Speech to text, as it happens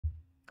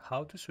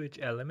how to switch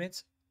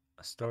elements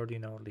stored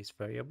in our list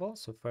variable.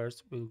 So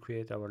first we'll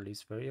create our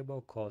list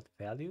variable called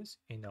values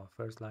in our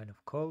first line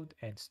of code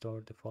and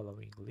store the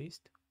following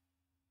list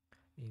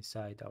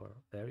inside our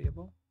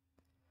variable.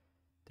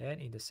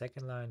 Then in the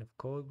second line of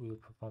code we will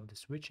perform the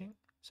switching.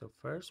 So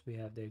first we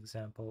have the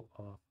example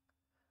of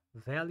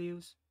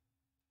values,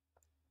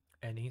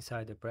 and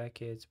inside the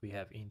brackets we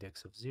have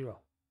index of 0.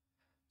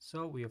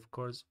 So we of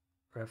course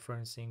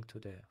referencing to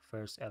the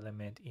first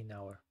element in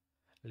our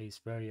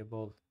list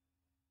variable,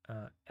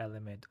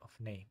 element of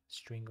name,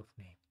 string of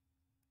name.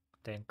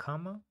 Then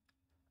comma,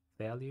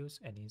 values,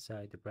 and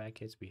inside the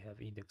brackets we have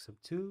index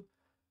of 2,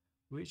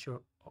 which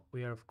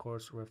we are of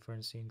course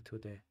referencing to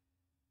the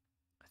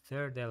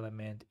third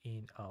element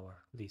in our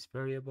list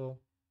variable,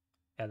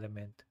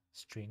 element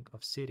string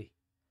of city.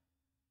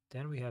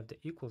 Then we have the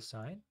equal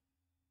sign,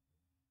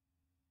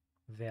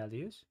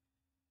 values,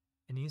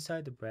 and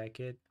inside the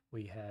bracket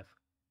we have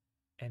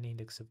an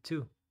index of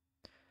 2,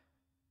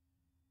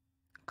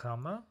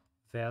 comma,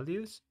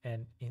 values,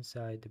 and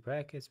inside the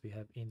brackets we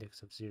have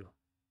index of 0.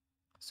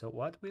 So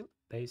what will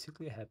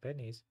basically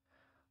happen is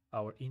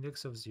our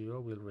index of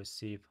 0 will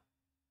receive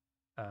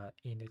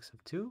index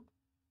of 2,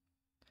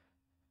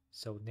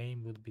 so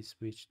name will be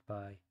switched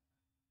by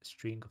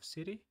string of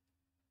city,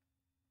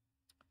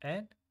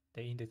 and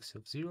the index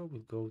of 0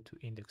 will go to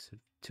index of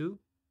 2,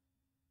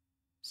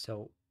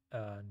 so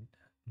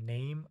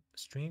name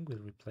string will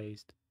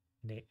replace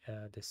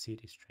the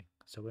city string.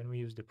 So when we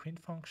use the print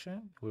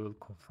function, we will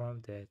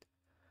confirm that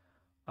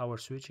our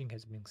switching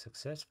has been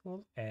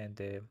successful and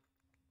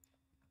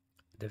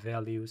the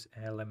values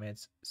and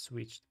elements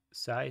switched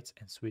sides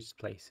and switched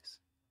places.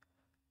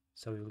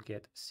 So we will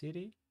get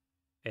city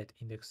at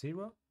index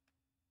 0,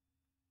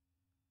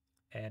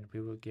 and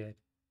we will get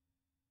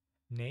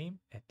name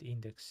at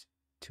index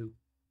 2.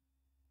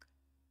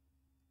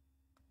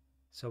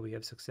 So we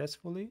have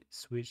successfully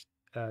switched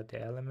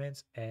the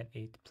elements and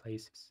 8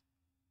 places.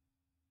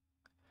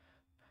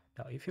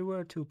 Now if you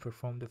were to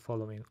perform the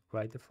following,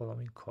 write the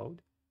following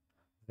code,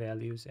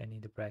 values and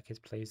in the brackets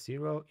place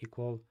 0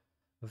 equal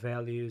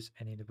values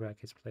and in the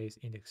brackets place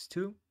index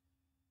 2.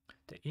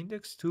 The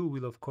index 2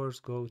 will of course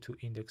go to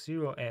index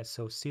 0, and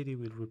so city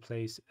will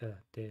replace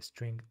the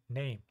string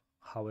name.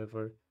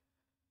 However,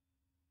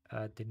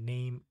 the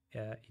name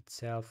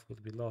itself will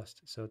be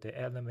lost, so the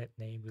element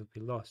name will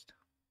be lost.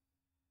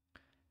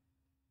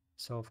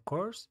 So of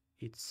course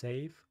it's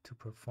safe to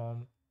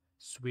perform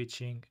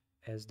switching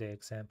as the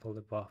example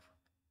above,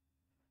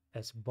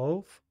 as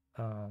both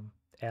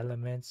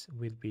elements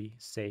will be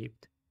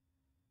saved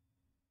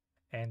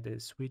and the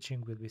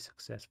switching will be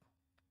successful.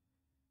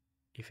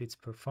 If it's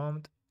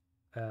performed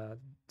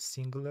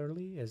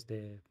singularly as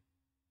the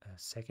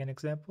second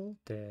example,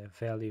 the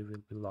value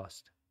will be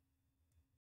lost.